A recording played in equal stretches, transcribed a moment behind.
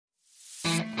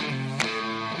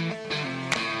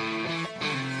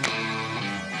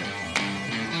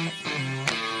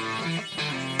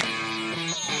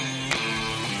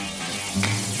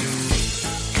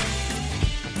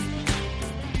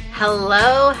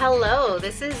Hello, hello.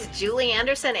 This is Julie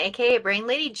Anderson, aka Brain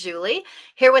Lady Julie,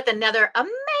 here with another amazing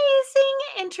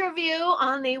interview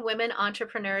on the Women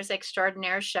Entrepreneurs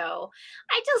Extraordinaire Show.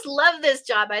 I just love this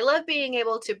job. I love being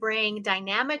able to bring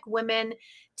dynamic women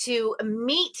to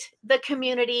meet the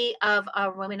community of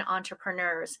women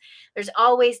entrepreneurs. There's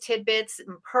always tidbits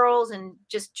and pearls and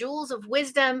just jewels of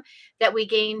wisdom that we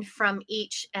gain from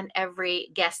each and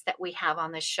every guest that we have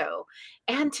on the show.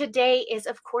 And today is,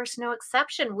 of course, no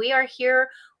exception. We are here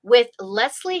with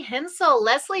Lesley Hensell.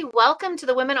 Lesley, welcome to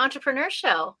the Women Entrepreneur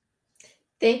Show.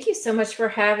 Thank you so much for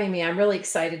having me. I'm really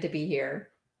excited to be here.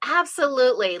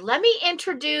 Absolutely. Let me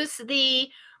introduce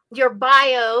your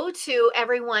bio to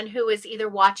everyone who is either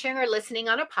watching or listening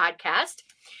on a podcast.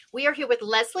 We are here with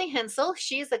Lesley Hensell.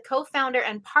 She's the co-founder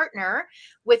and partner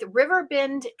with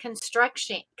Riverbend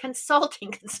Consulting.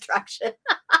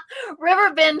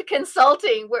 Riverbend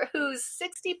Consulting, whose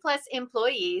 60 plus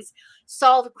employees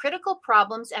solve critical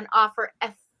problems and offer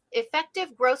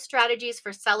effective growth strategies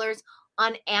for sellers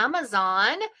on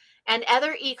Amazon and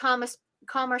other e-commerce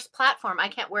platform. I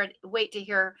can't wait to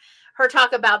hear her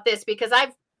talk about this because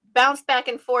I've bounced back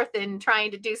and forth in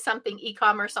trying to do something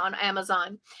e-commerce on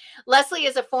Amazon. Lesley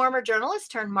is a former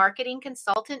journalist turned marketing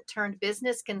consultant turned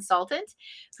business consultant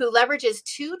who leverages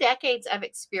 2 decades of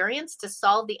experience to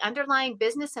solve the underlying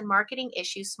business and marketing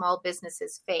issues small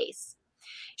businesses face.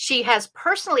 She has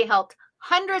personally helped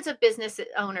hundreds of business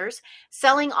owners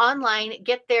selling online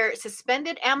get their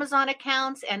suspended Amazon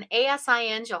accounts and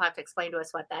ASINs, you'll have to explain to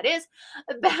us what that is,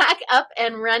 back up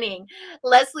and running.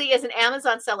 Lesley is an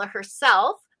Amazon seller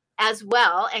herself as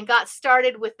well and got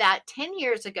started with that 10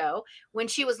 years ago when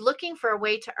she was looking for a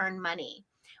way to earn money,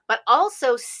 but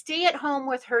also stay at home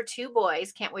with her 2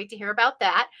 boys. Can't wait to hear about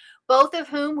that. Both of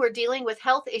whom were dealing with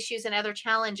health issues and other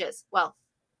challenges. Well,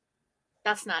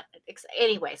 that's not,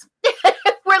 anyways.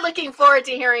 We're looking forward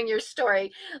to hearing your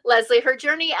story, Lesley. Her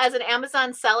journey as an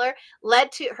Amazon seller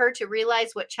led to her to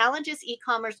realize what challenges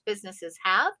e-commerce businesses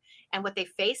have and what they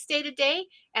face day to day,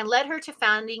 and led her to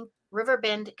founding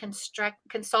Riverbend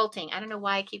Consulting. I don't know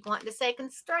why I keep wanting to say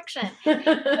construction.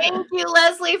 Thank you,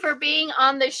 Lesley, for being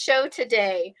on the show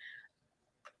today.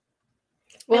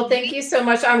 Well, thank you so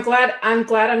much. I'm glad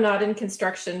I'm not in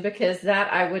construction because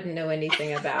that I wouldn't know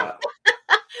anything about.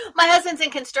 My husband's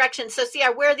in construction, so see, I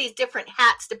wear these different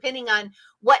hats depending on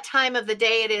what time of the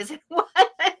day it is and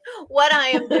what I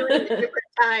am doing at different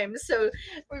times. So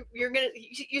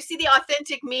you see the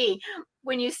authentic me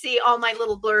when you see all my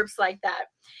little blurbs like that.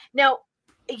 Now,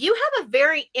 you have a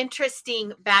very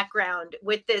interesting background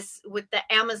with the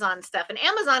Amazon stuff, and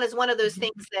Amazon is one of those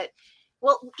things that,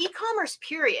 well, e-commerce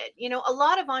period. You know, a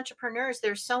lot of entrepreneurs,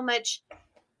 there's so much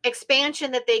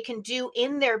expansion that they can do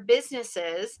in their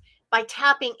businesses by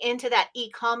tapping into that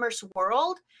e-commerce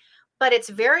world, but it's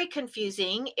very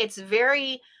confusing. It's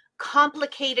very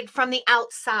complicated from the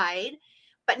outside,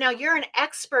 but now you're an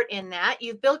expert in that.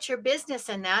 You've built your business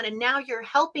in that, and now you're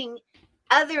helping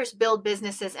others build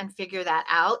businesses and figure that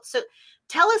out. So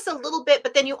tell us a little bit,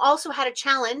 but then you also had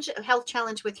a health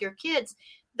challenge with your kids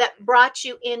that brought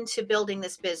you into building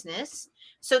this business.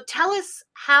 So tell us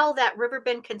how that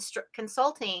Riverbend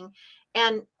Consulting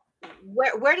and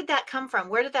where did that come from?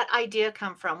 Where did that idea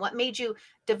come from? What made you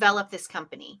develop this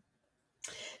company?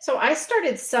 So I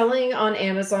started selling on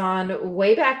Amazon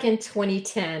way back in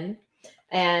 2010.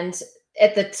 And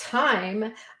at the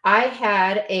time, I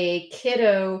had a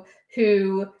kiddo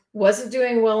who wasn't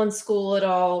doing well in school at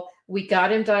all. We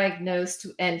got him diagnosed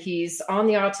and he's on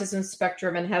the autism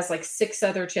spectrum and has like 6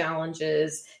 other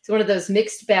challenges. He's one of those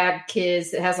mixed bag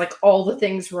kids that has like all the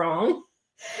things wrong.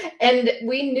 And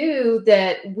we knew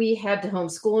that we had to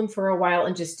homeschool him for a while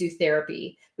and just do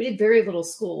therapy. We did very little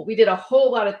school. We did a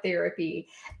whole lot of therapy.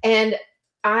 And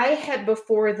I had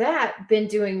before that been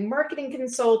doing marketing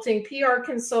consulting, PR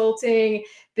consulting,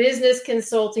 business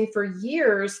consulting for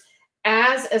years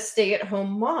as a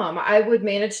stay-at-home mom. I would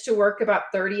manage to work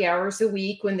about 30 hours a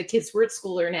week when the kids were at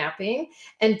school or napping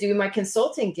and do my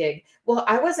consulting gig. Well,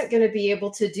 I wasn't going to be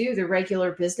able to do the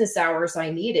regular business hours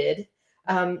I needed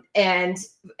and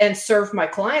serve my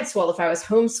clients well if I was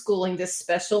homeschooling this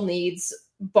special needs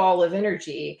ball of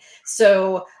energy.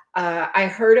 So I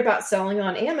heard about selling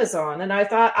on Amazon and I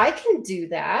thought I can do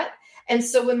that. And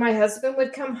so when my husband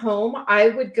would come home, I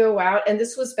would go out, and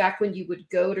this was back when you would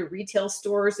go to retail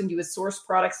stores and you would source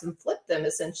products and flip them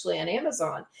essentially on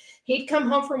Amazon. He'd come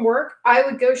home from work, I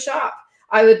would go shop.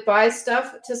 I would buy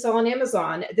stuff to sell on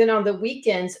Amazon. Then on the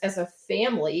weekends as a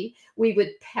family, we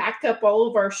would pack up all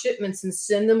of our shipments and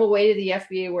send them away to the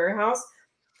FBA warehouse.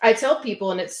 I tell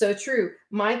people, and it's so true,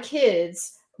 my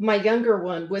kids my younger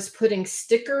one was putting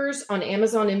stickers on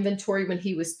Amazon inventory when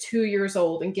he was 2 years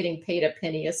old and getting paid a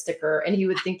penny a sticker, and he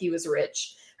would think he was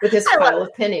rich with his pile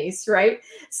of pennies, right?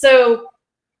 So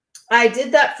I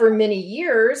did that for many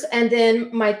years. And then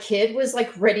my kid was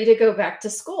like ready to go back to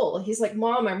school. He's like,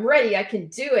 Mom, I'm ready. I can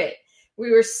do it.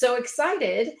 We were so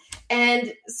excited.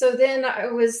 And so then I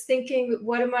was thinking,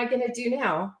 what am I going to do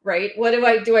now? Right? What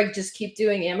do? I just keep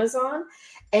doing Amazon?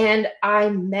 And I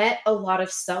met a lot of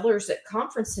sellers at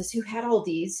conferences who had all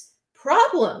these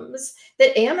problems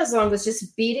that Amazon was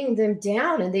just beating them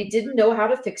down, and they didn't know how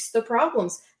to fix the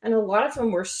problems. And a lot of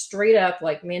them were straight up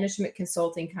like management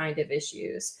consulting kind of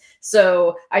issues.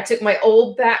 So I took my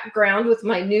old background with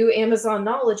my new Amazon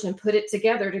knowledge and put it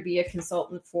together to be a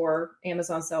consultant for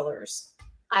Amazon sellers.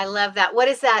 I love that. What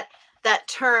is that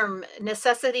term?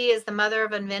 Necessity is the mother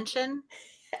of invention?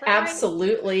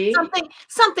 Absolutely. Right?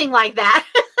 Something like that.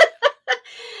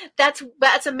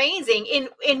 That's amazing.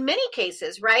 In many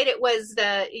cases, right?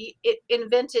 It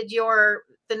invented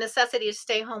the necessity to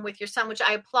stay home with your son, which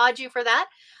I applaud you for that.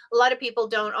 A lot of people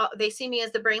don't. They see me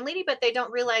as the brain lady, but they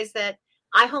don't realize that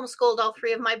I homeschooled all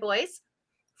 3 of my boys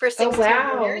for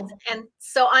 16 years, and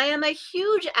so I am a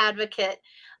huge advocate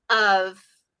of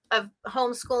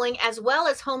homeschooling, as well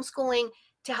as homeschooling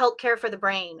to help care for the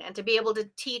brain and to be able to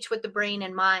teach with the brain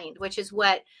in mind, which is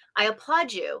what I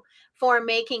applaud you for,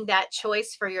 making that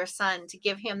choice for your son, to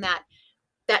give him that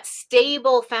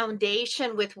stable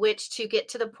foundation with which to get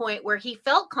to the point where he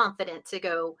felt confident to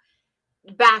go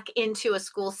back into a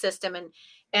school system.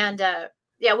 And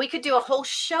yeah, we could do a whole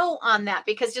show on that,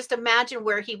 because just imagine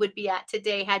where he would be at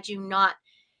today had you not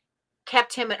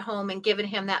kept him at home and given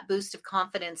him that boost of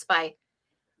confidence by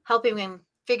helping him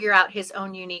figure out his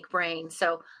own unique brain.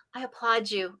 So I applaud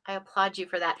you. I applaud you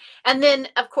for that. And then,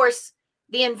 of course,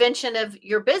 the invention of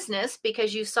your business,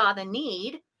 because you saw the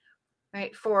need,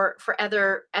 right, for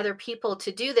other people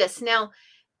to do this. Now,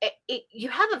 you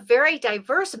have a very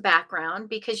diverse background,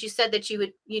 because you said that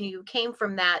you came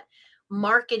from that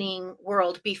marketing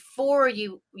world before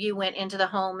you went into the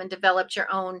home and developed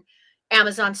your own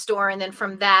Amazon store, and then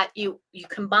from that you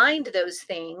combined those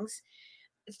things.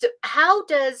 So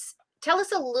tell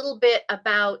us a little bit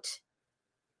about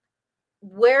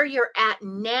where you're at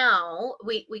now.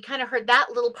 We kind of heard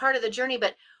that little part of the journey,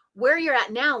 but where you're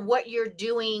at now, what you're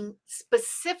doing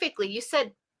specifically.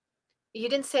 You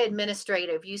didn't say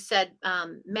administrative, you said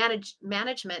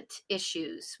management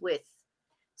issues with.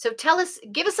 So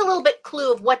give us a little bit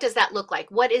clue of what does that look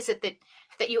like? What is it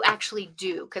that you actually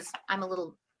do? Because I'm a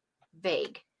little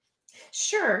vague.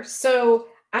 Sure. So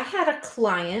I had a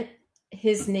client,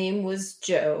 his name was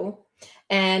Joe,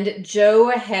 and Joe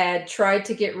had tried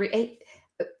to get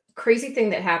crazy thing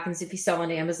that happens if you sell on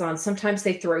Amazon. Sometimes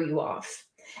they throw you off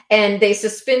and they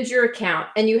suspend your account,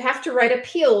 and you have to write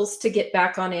appeals to get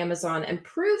back on Amazon and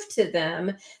prove to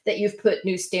them that you've put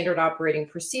new standard operating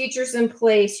procedures in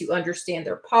place, you understand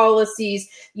their policies,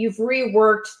 you've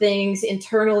reworked things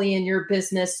internally in your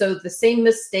business so the same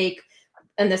mistake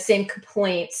and the same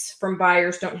complaints from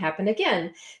buyers don't happen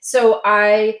again. So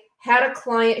I had a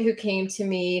client who came to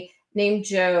me named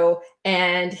Joe,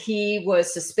 and he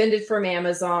was suspended from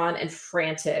Amazon and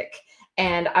frantic.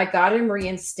 And I got him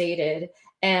reinstated.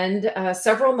 And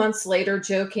several months later,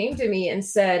 Joe came to me and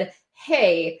said,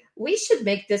 hey, we should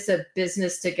make this a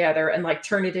business together and like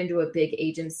turn it into a big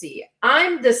agency.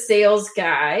 I'm the sales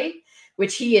guy,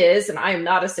 which he is, and I am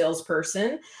not a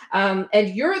salesperson.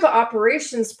 And you're the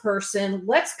operations person.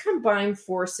 Let's combine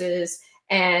forces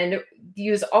and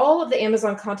use all of the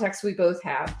Amazon contacts we both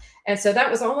have. And so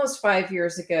that was almost 5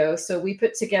 years ago. So we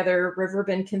put together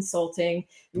Riverbend Consulting.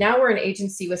 Now we're an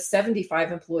agency with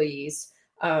 75 employees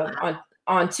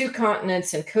on 2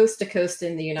 continents and coast to coast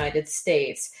in the United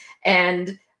States.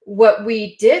 And what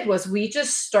we did was we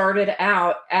just started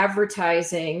out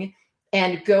advertising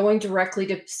and going directly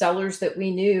to sellers that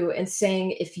we knew and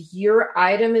saying, if your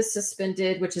item is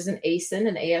suspended, which is an ASIN,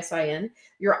 an ASIN,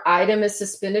 your item is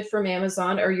suspended from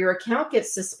Amazon or your account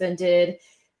gets suspended,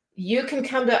 you can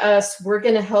come to us. We're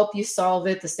going to help you solve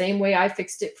it the same way I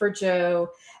fixed it for Joe.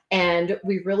 And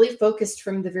we really focused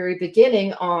from the very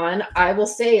beginning on, I will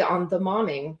say, on the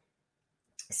momming.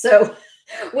 So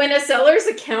when a seller's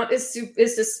account is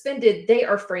suspended, they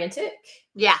are frantic.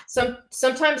 Yeah.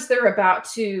 Sometimes they're about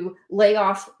to lay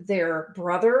off their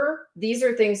brother. These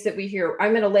are things that we hear.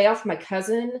 I'm going to lay off my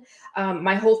cousin.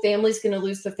 My whole family's going to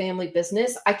lose the family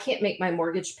business. I can't make my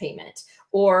mortgage payment.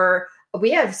 Or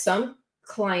we have some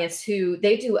clients who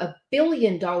they do $1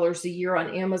 billion a year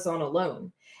on Amazon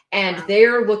alone. And wow.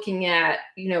 They're looking at,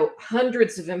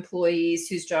 hundreds of employees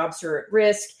whose jobs are at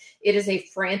risk. It is a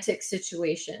frantic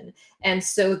situation. And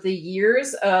so the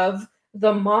years of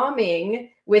the momming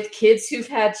with kids who've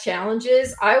had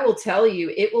challenges, I will tell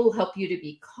you, it will help you to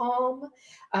be calm.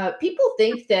 People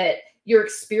think that your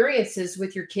experiences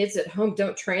with your kids at home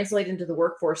don't translate into the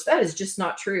workforce. That is just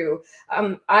not true.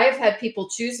 I've had people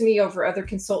choose me over other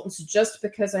consultants just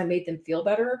because I made them feel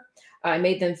better. I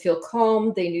made them feel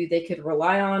calm. They knew they could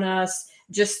rely on us.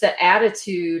 Just the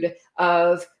attitude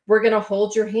of, we're going to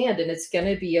hold your hand and it's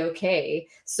going to be okay.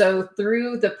 So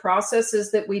through the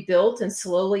processes that we built and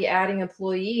slowly adding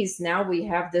employees, now we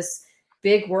have this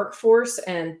big workforce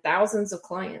and thousands of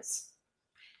clients.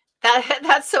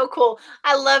 That's so cool.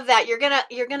 I love that. You're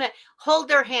gonna hold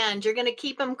their hand. You're gonna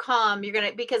keep them calm.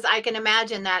 Because I can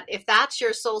imagine that if that's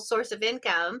your sole source of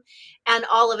income, and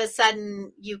all of a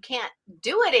sudden you can't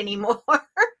do it anymore,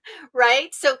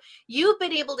 right? So you've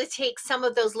been able to take some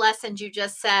of those lessons you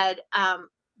just said,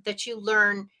 that you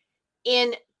learn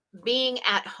in being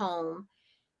at home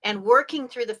and working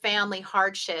through the family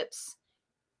hardships.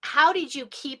 How did you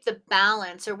keep the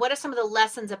balance, or what are some of the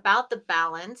lessons about the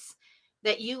balance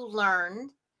that you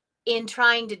learned in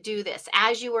trying to do this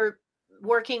as you were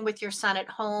working with your son at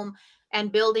home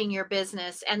and building your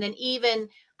business? And then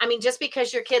just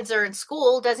because your kids are in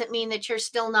school doesn't mean that you're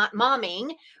still not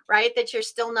momming, right? That you're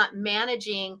still not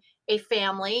managing a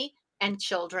family and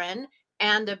children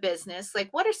and a business. Like,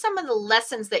 what are some of the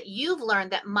lessons that you've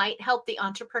learned that might help the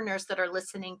entrepreneurs that are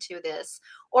listening to this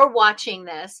or watching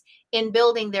this in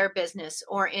building their business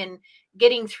or in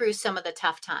getting through some of the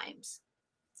tough times?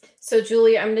 So,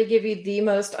 Julie, I'm going to give you the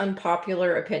most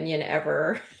unpopular opinion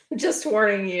ever. Just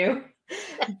warning you.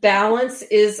 Balance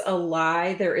is a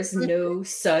lie. There is no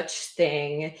such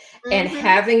thing. And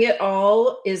having it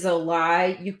all is a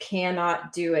lie. You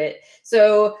cannot do it.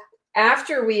 So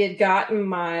after we had gotten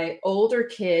my older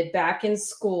kid back in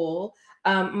school,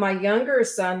 my younger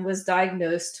son was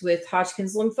diagnosed with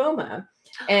Hodgkin's lymphoma.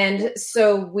 And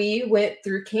so we went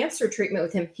through cancer treatment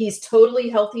with him. He's totally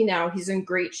healthy now. He's in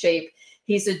great shape.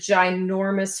 He's a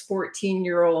ginormous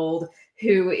 14-year-old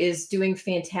who is doing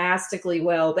fantastically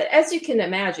well. But as you can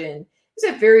imagine,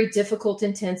 it's a very difficult,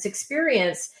 intense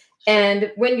experience.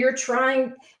 And when you're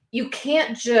trying, you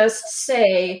can't just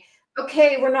say,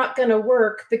 okay, we're not going to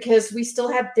work, because we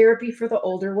still had therapy for the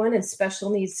older one and special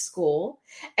needs school.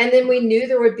 And then we knew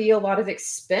there would be a lot of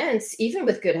expense, even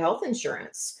with good health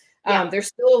insurance. Yeah. There's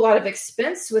still a lot of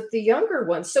expense with the younger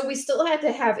one. So we still had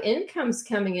to have incomes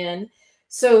coming in.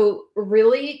 So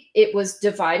really, it was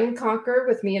divide and conquer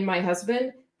with me and my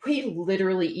husband. We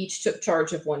literally each took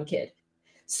charge of one kid.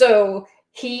 So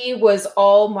he was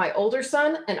all my older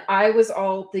son and I was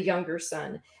all the younger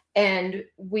son. And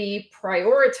we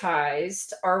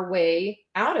prioritized our way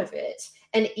out of it.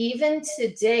 And even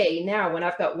today, now when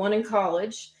I've got one in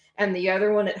college and the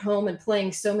other one at home and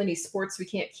playing so many sports we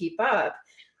can't keep up,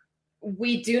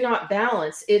 we do not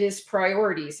balance. It is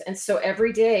priorities. And so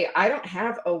every day I don't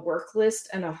have a work list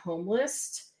and a home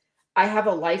list. I have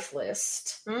a life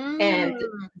list. And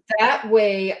that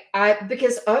way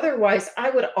because otherwise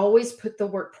I would always put the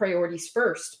work priorities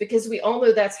first, because we all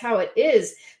know that's how it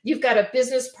is. You've got a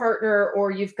business partner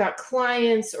or you've got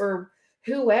clients or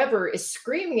whoever is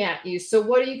screaming at you. So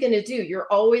what are you going to do?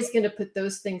 You're always going to put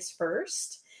those things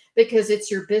first, because it's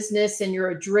your business and you're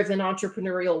a driven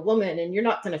entrepreneurial woman and you're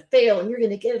not going to fail and you're going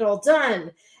to get it all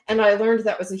done. And I learned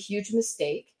that was a huge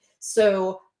mistake.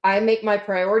 So I make my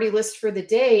priority list for the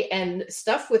day, and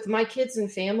stuff with my kids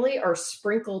and family are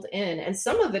sprinkled in. And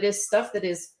some of it is stuff that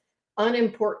is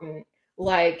unimportant,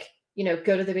 like,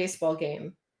 go to the baseball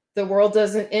game. The world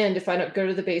doesn't end if I don't go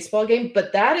to the baseball game,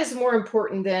 but that is more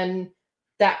important than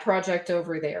that project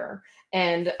over there.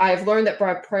 And I've learned that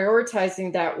by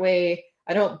prioritizing that way,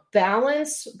 I don't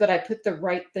balance, but I put the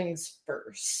right things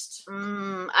first.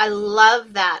 I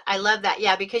love that. I love that.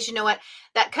 Yeah, because you know what?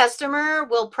 That customer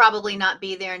will probably not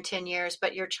be there in 10 years,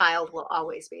 but your child will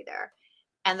always be there.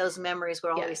 And those memories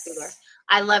will always be there.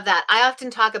 I love that. I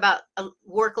often talk about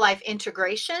work-life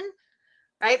integration,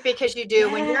 right? Because you do,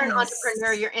 when you're an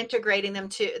entrepreneur, you're integrating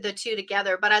the two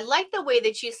together. But I like the way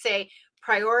that you say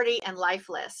priority and life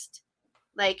list.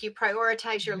 Like, you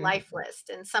prioritize your life list,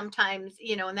 and sometimes,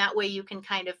 in that way you can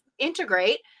kind of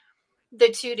integrate the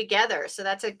two together. So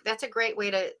that's a great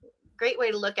way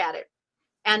to look at it.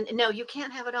 And no, you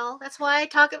can't have it all. That's why I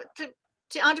talk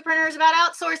to entrepreneurs about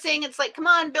outsourcing. It's like, come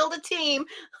on, build a team,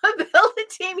 build a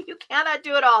team. You cannot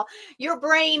do it all. Your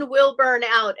brain will burn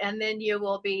out, and then you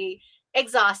will be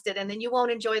exhausted, and then you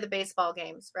won't enjoy the baseball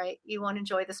games, right? You won't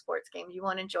enjoy the sports game. You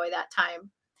won't enjoy that time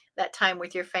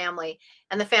with your family,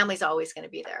 and the family's always going to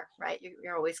be there, right?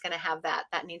 You're always going to have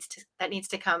that needs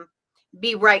to come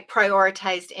be right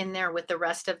prioritized in there with the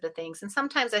rest of the things. And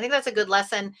sometimes I think that's a good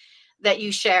lesson that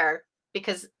you share,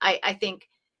 because I think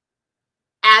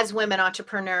as women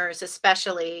entrepreneurs,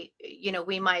 especially,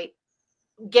 we might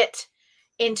get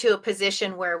into a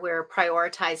position where we're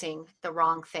prioritizing the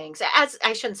wrong things. As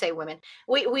I shouldn't say women,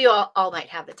 we all might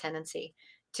have the tendency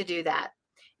to do that.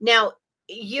 Now,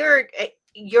 your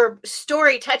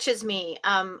story touches me.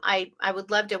 I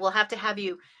would love to. We'll have to have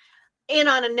you in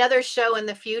on another show in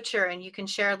the future, and you can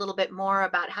share a little bit more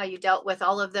about how you dealt with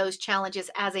all of those challenges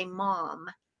as a mom,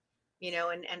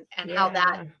 and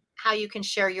Yeah. how you can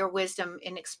share your wisdom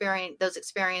and those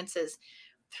experiences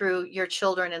through your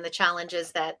children and the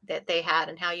challenges that they had,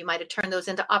 and how you might have turned those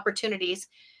into opportunities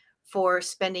for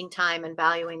spending time and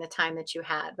valuing the time that you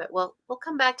had. But we'll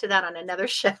come back to that on another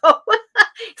show,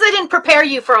 because I didn't prepare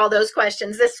you for all those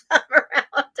questions this time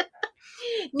around.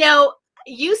 Now,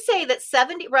 you say that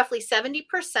roughly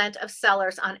 70% of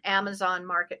sellers on Amazon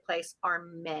Marketplace are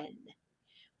men,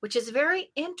 which is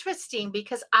very interesting,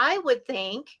 because I would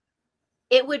think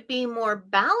it would be more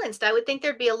balanced. I would think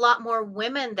there'd be a lot more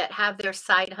women that have their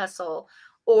side hustle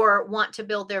or want to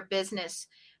build their business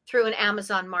through an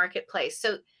Amazon Marketplace.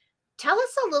 So tell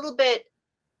us a little bit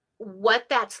what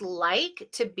that's like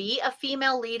to be a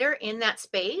female leader in that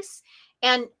space,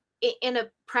 and in a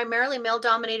primarily male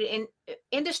dominated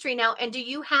industry now. And do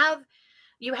you have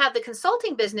the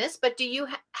consulting business, but do you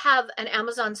have an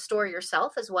Amazon store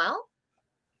yourself as well?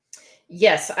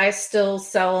 Yes, I still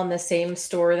sell in the same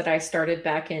store that I started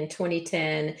back in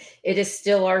 2010. It is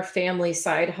still our family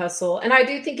side hustle. And I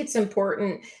do think it's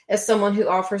important, as someone who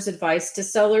offers advice to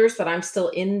sellers, that I'm still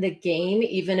in the game,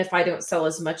 even if I don't sell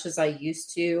as much as I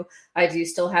used to. I do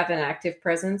still have an active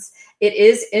presence. It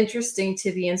is interesting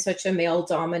to be in such a male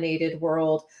dominated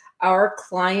world. Our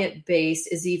client base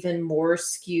is even more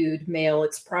skewed male.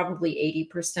 It's probably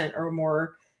 80% or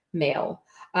more male.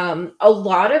 A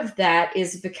lot of that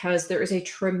is because there is a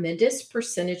tremendous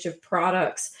percentage of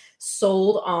products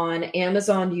sold on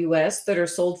Amazon US that are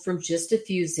sold from just a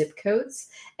few zip codes.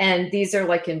 And these are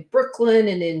like in Brooklyn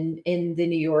and in the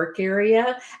New York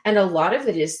area. And a lot of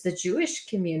it is the Jewish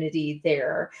community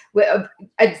there. And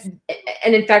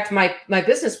in fact, my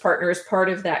business partner is part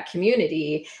of that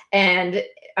community. And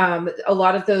a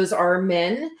lot of those are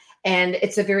men. And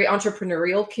it's a very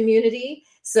entrepreneurial community.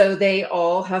 So they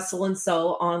all hustle and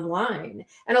sell online.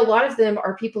 And a lot of them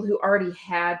are people who already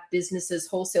had businesses,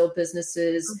 wholesale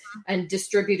businesses, and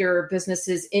distributor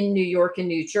businesses in New York and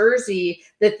New Jersey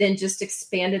that then just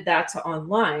expanded that to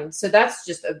online. So that's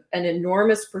just an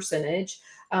enormous percentage.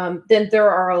 Then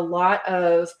there are a lot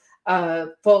of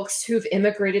folks who've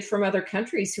immigrated from other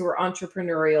countries who are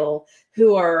entrepreneurial,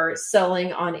 who are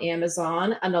selling on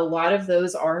Amazon. And a lot of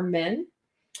those are men.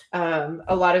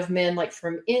 A lot of men, like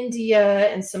from India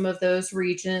and some of those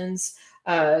regions.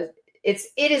 It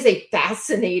is a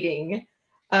fascinating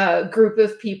group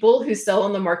of people who sell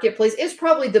on the marketplace. It's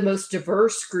probably the most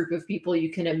diverse group of people you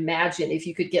can imagine. If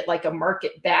you could get like a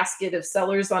market basket of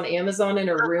sellers on Amazon in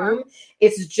a room,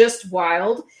 it's just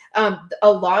wild. A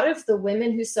lot of the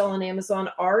women who sell on Amazon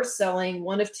are selling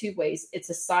one of two ways. It's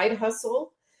a side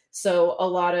hustle. So a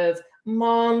lot of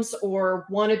moms or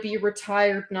want to be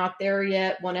retired, not there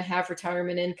yet, want to have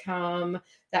retirement income,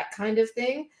 that kind of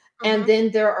thing. And then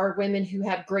there are women who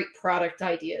have great product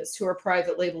ideas, who are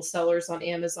private label sellers on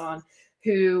Amazon,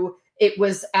 who it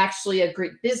was actually a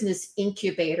great business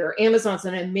incubator. Amazon's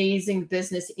an amazing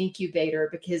business incubator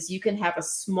because you can have a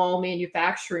small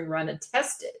manufacturing run and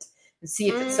test it and see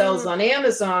if it sells on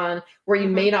Amazon, where you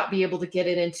may not be able to get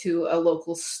it into a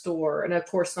local store. And of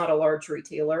course, not a large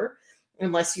retailer,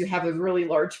 unless you have a really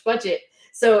large budget.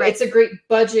 So It's a great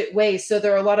budget way. So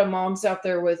there are a lot of moms out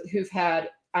there who've had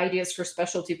ideas for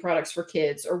specialty products for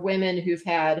kids, or women who've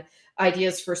had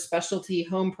ideas for specialty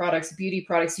home products, beauty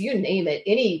products, you name it,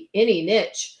 any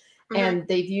niche. And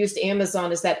they've used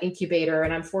Amazon as that incubator.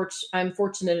 And I'm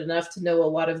fortunate enough to know a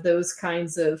lot of those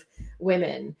kinds of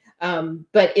women.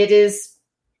 But it is,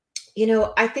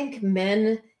 I think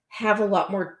men have a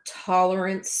lot more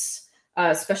tolerance,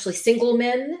 especially single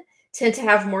men tend to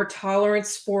have more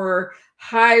tolerance for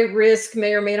high risk,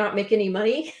 may or may not make any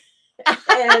money.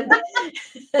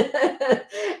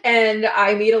 And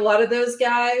I meet a lot of those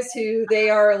guys who they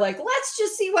are like, let's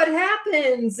just see what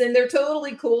happens. And they're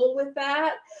totally cool with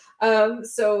that.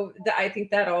 I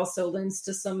think that also lends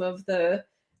to some of the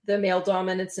male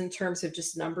dominance in terms of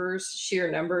just numbers, sheer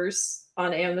numbers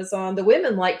on Amazon. The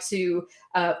women like to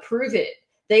prove it.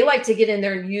 They like to get in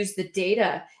there and use the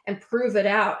data and prove it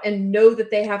out and know that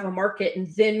they have a market,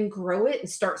 and then grow it and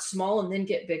start small and then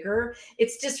get bigger.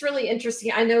 It's just really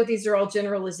interesting. I know these are all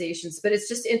generalizations, but it's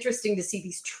just interesting to see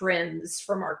these trends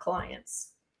from our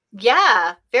clients.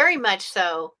 Yeah, very much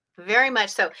so. Very much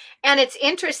so. And it's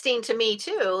interesting to me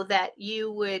too that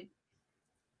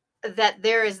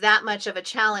there is that much of a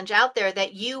challenge out there,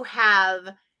 that you have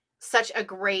such a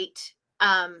great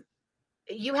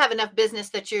you have enough business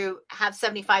that you have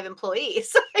 75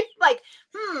 employees. Like,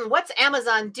 what's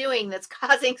Amazon doing that's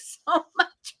causing so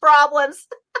much problems?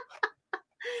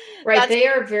 Right. They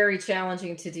are very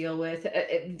challenging to deal with.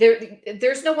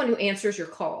 There's no one who answers your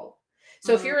call.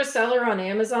 So if you're a seller on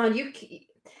Amazon,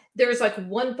 there's like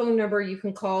one phone number you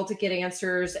can call to get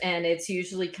answers, and it's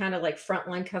usually kind of like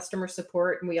frontline customer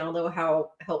support. And we all know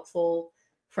how helpful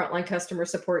frontline customer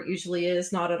support usually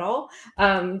is. Not at all.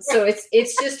 So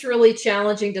it's just really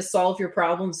challenging to solve your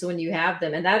problems when you have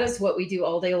them. And that is what we do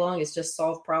all day long, is just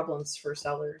solve problems for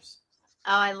sellers.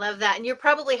 Oh, I love that. And you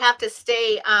probably have to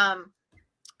stay,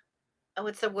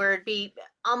 what's the word? Be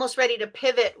almost ready to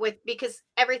pivot because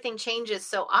everything changes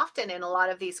so often in a lot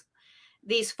of these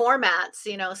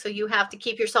formats, so you have to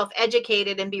keep yourself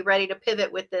educated and be ready to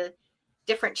pivot with the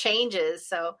different changes.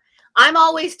 So I'm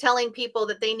always telling people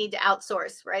that they need to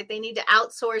outsource, right? They need to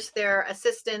outsource their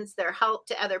assistance, their help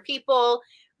to other people,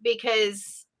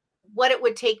 because what it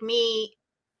would take me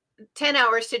 10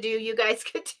 hours to do, you guys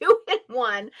could do in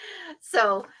one.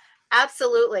 So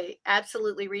absolutely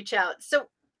reach out. So,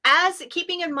 as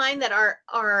keeping in mind that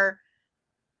our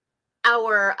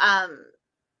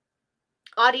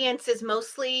audience is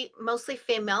mostly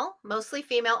female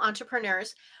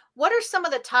entrepreneurs, what are some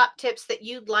of the top tips that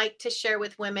you'd like to share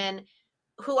with women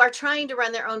who are trying to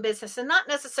run their own business, and not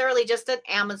necessarily just an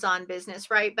Amazon business,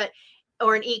 right?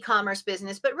 Or an e-commerce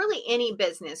business, but really any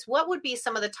business? What would be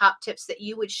some of the top tips that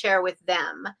you would share with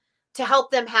them to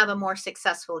help them have a more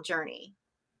successful journey?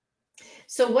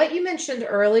 So what you mentioned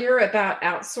earlier about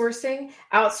outsourcing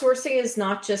is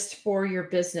not just for your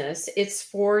business, it's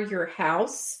for your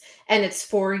house and it's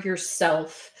for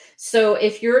yourself. So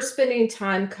if you're spending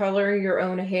time coloring your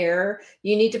own hair,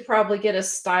 you need to probably get a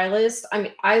stylist. I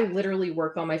mean, I literally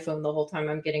work on my phone the whole time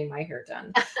I'm getting my hair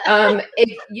done.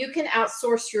 If you can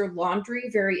outsource your laundry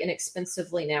very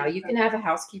inexpensively now. You can have a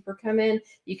housekeeper come in,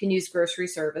 you can use grocery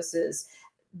services.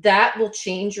 That will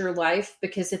change your life,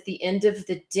 because at the end of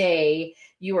the day,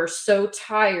 you are so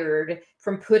tired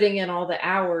from putting in all the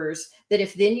hours that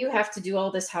if then you have to do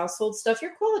all this household stuff,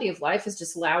 your quality of life is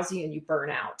just lousy and you burn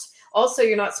out. Also,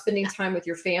 you're not spending time with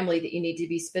your family that you need to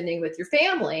be spending with your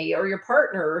family or your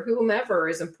partner or whomever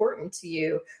is important to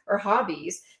you, or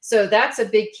hobbies. So that's a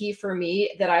big key for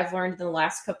me that I've learned in the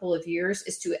last couple of years,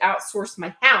 is to outsource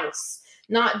my house,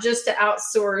 not just to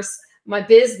outsource my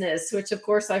business, which of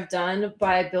course I've done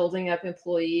by building up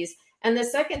employees. And the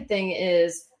second thing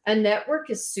is, a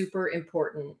network is super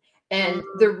important. And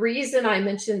the reason I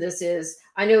mention this is,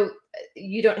 I know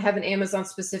you don't have an Amazon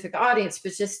specific audience,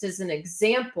 but just as an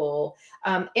example,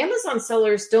 Amazon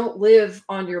sellers don't live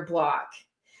on your block.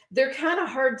 They're kind of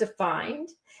hard to find.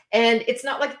 And it's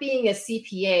not like being a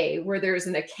CPA where there's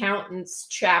an accountant's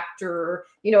chapter,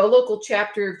 a local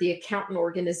chapter of the accountant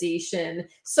organization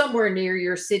somewhere near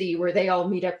your city where they all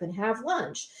meet up and have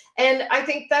lunch. And I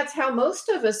think that's how most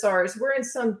of us are, is we're in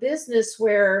some business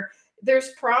where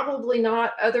there's probably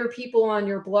not other people on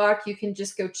your block you can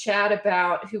just go chat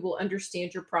about who will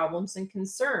understand your problems and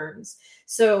concerns.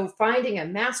 So finding a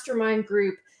mastermind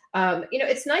group,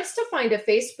 it's nice to find a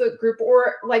Facebook group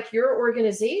or like your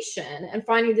organization and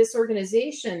finding this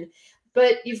organization,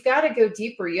 but you've got to go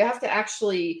deeper. You have to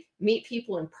actually meet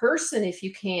people in person if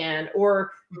you can,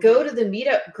 or go to the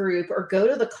meetup group or go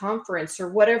to the conference or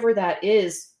whatever that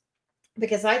is,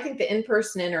 because I think the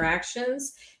in-person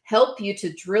interactions help you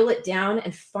to drill it down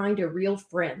and find a real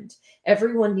friend.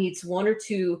 Everyone needs one or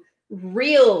two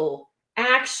real,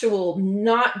 actual,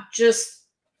 not just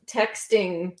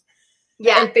texting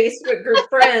and Facebook group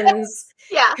friends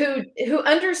who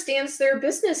understands their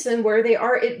business and where they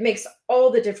are. It makes all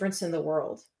the difference in the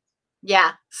world.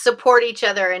 Yeah. Support each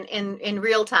other in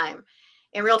real time.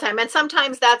 And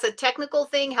sometimes that's a technical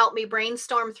thing. Help me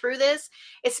brainstorm through this,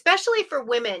 especially for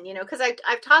women, because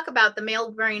I've talked about the male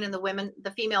brain and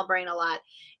the female brain a lot.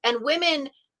 And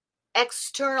women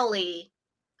externally,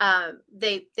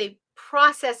 they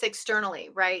process externally,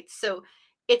 right? So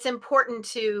it's important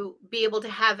to be able to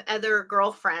have other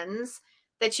girlfriends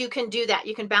that you can do that.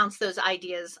 You can bounce those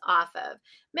ideas off of.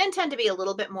 Men tend to be a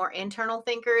little bit more internal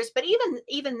thinkers, but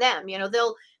even them,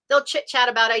 they'll chit chat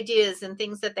about ideas and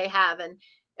things that they have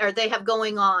or they have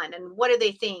going on, and what do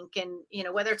they think, and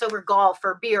whether it's over golf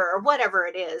or beer or whatever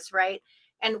it is, right?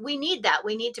 And we need that.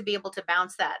 We need to be able to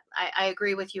bounce that. I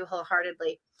agree with you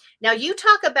wholeheartedly. Now, you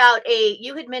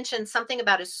had mentioned something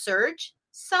about a Surge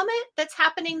Summit that's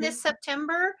happening this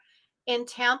September in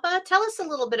Tampa. Tell us a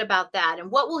little bit about that, and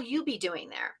what will you be doing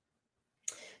there?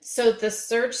 So the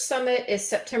Surge Summit is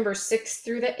September 6th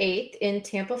through the 8th in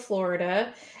Tampa,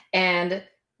 Florida. And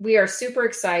we are super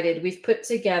excited. We've put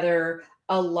together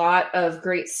a lot of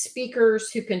great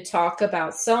speakers who can talk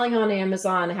about selling on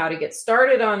Amazon, how to get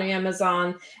started on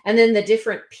Amazon, and then the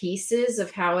different pieces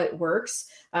of how it works.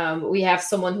 We have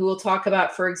someone who will talk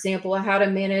about, for example, how to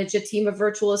manage a team of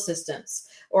virtual assistants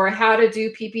or how to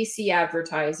do PPC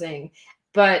advertising.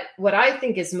 But what I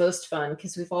think is most fun,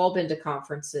 because we've all been to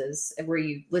conferences where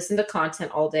you listen to content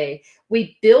all day,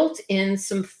 we built in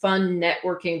some fun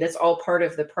networking that's all part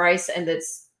of the price and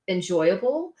that's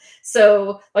enjoyable.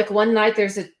 So like one night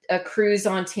there's a cruise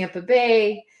on Tampa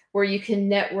Bay where you can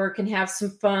network and have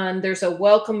some fun. There's a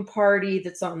welcome party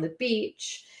that's on the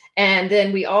beach. And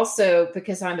then we also,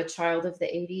 because I'm a child of the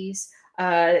 80s,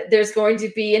 there's going to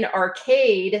be an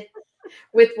arcade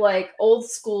with like old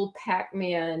school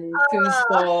Pac-Man,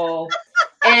 foosball.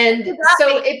 And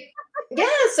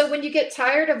so when you get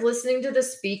tired of listening to the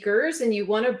speakers and you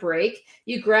want a break,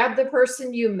 you grab the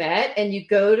person you met and you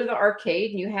go to the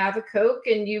arcade and you have a Coke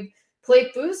and you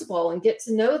play foosball and get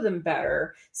to know them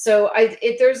better. So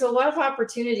there's a lot of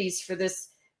opportunities for this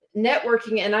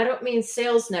networking. And I don't mean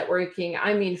sales networking.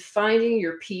 I mean finding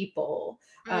your people.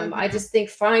 I just think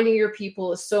finding your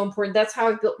people is so important. That's how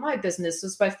I built my business,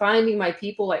 was by finding my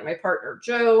people, like my partner,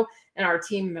 Joe, and our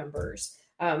team members.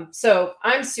 So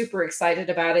I'm super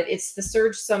excited about it. It's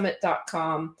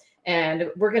thesurgesummit.com, and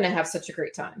we're going to have such a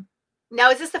great time. Now,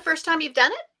 is this the first time you've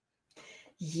done it?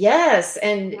 Yes.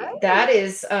 And that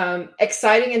is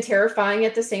exciting and terrifying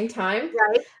at the same time.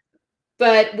 Right.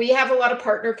 But we have a lot of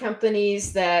partner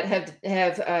companies that have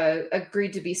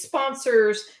agreed to be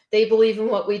sponsors. They believe in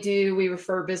what we do. We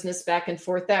refer business back and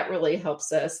forth. That really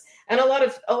helps us. And a lot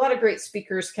of great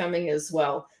speakers coming as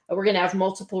well. We're going to have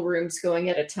multiple rooms going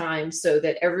at a time so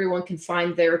that everyone can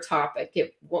find their topic.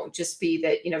 It won't just be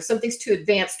that, if something's too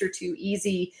advanced or too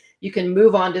easy, you can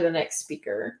move on to the next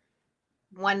speaker.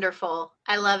 Wonderful.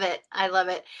 I love it. I love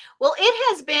it. Well, it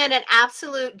has been an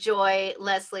absolute joy,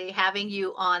 Lesley, having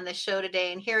you on the show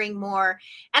today and hearing more.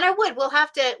 And we'll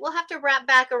have to wrap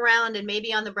back around and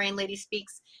maybe on the Brain Lady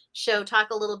Speaks show,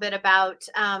 talk a little bit about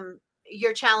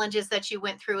your challenges that you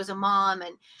went through as a mom,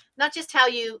 and not just how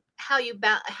you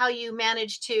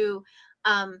managed to,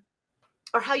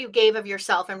 or how you gave of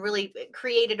yourself and really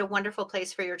created a wonderful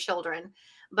place for your children,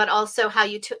 but also how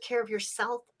you took care of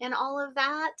yourself in all of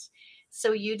that,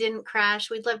 so you didn't crash.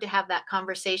 We'd love to have that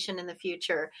conversation in the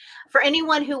future. For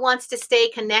anyone who wants to stay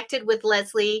connected with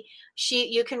Lesley,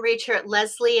 you can reach her at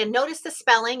Lesley, and notice the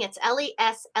spelling. It's Lesley,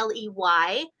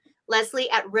 Lesley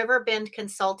at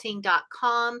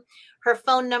riverbendconsulting.com. Her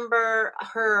phone number,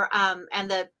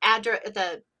 and the address,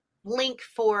 the link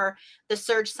for the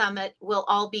Surge Summit will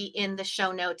all be in the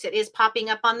show notes. It is popping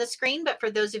up on the screen, but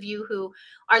for those of you who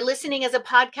are listening as a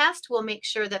podcast, we'll make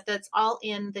sure that that's all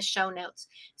in the show notes,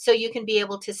 so you can be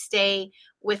able to stay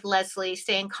with Lesley,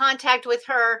 stay in contact with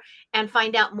her, and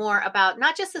find out more about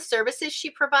not just the services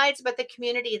she provides, but the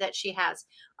community that she has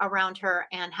around her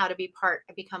and how to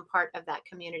become part of that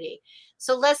community.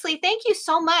 So Lesley, thank you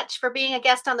so much for being a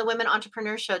guest on the Women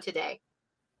Entrepreneur Show today.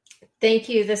 Thank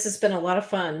you. This has been a lot of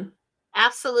fun.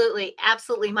 Absolutely.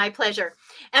 Absolutely. My pleasure.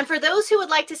 And for those who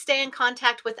would like to stay in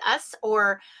contact with us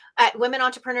or at Women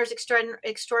Entrepreneurs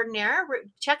Extraordinaire,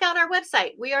 check out our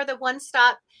website. We are the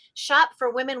one-stop shop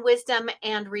for women wisdom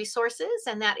and resources,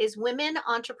 and that is Women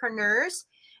Entrepreneurs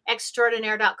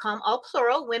Extraordinaire.com, all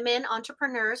plural, Women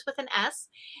Entrepreneurs with an S.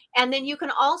 And then you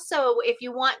can also, if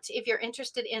you're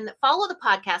interested in, follow the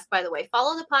podcast, by the way,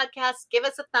 follow the podcast, give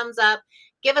us a thumbs up,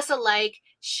 give us a like,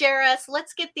 share us.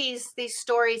 Let's get these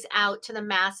stories out to the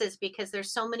masses, because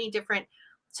there's so many different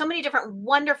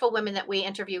wonderful women that we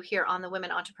interview here on the Women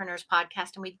Entrepreneurs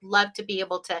podcast, and we'd love to be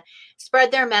able to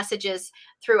spread their messages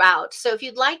throughout. So if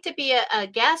you'd like to be a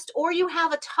guest, or you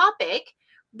have a topic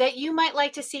that you might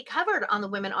like to see covered on the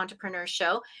Women Entrepreneurs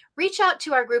Show, reach out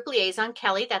to our group liaison,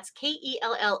 Kelly, that's Kelli,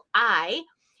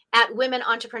 at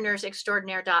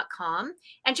womenentrepreneursextraordinaire.com,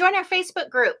 and join our Facebook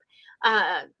group.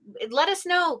 Let us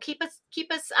know, keep us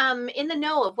in the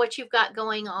know of what you've got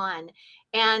going on,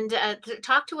 and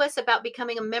talk to us about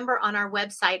becoming a member on our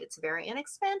website. It's very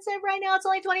inexpensive right now. It's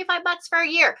only $25 for a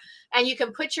year, and you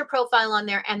can put your profile on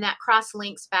there, and that cross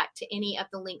links back to any of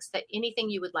the links, that anything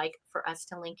you would like for us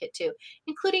to link it to,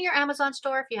 including your Amazon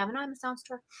store if you have an Amazon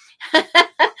store.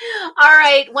 All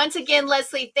right. Once again,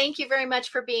 Lesley, thank you very much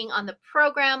for being on the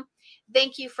program.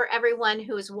 Thank you for everyone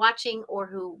who is watching or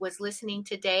who was listening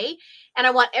today. And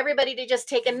I want everybody to just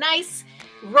take a nice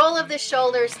roll of the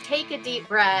shoulders, take a deep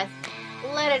breath,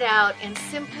 let it out, and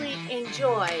simply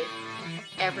enjoy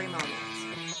every moment.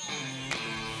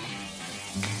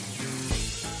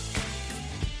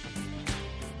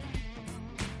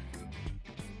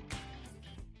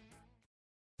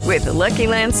 With the Lucky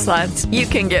Land Slots, you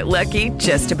can get lucky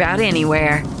just about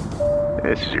anywhere.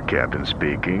 This is your captain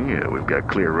speaking. We've got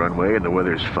clear runway and the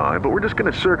weather's fine, but we're just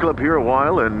going to circle up here a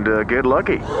while and get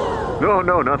lucky. No,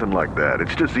 nothing like that.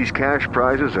 It's just these cash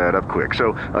prizes add up quick.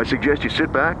 So I suggest you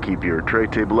sit back, keep your tray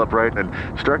table upright, and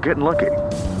start getting lucky.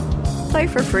 Play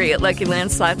for free at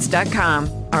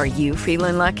LuckyLandSlots.com. Are you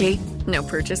feeling lucky? No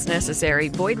purchase necessary.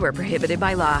 Void where prohibited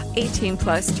by law. 18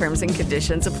 plus terms and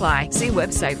conditions apply. See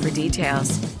website for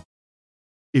details.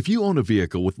 If you own a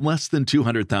vehicle with less than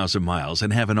 200,000 miles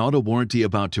and have an auto warranty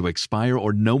about to expire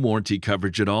or no warranty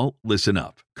coverage at all, listen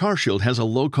up. CarShield has a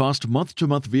low-cost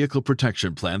month-to-month vehicle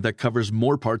protection plan that covers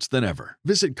more parts than ever.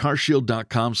 Visit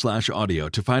carshield.com/audio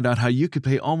to find out how you could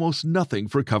pay almost nothing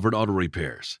for covered auto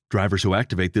repairs. Drivers who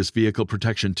activate this vehicle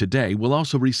protection today will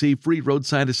also receive free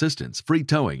roadside assistance, free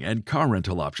towing, and car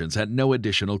rental options at no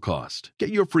additional cost. Get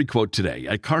your free quote today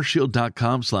at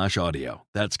carshield.com/audio.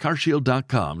 That's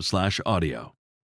carshield.com/audio.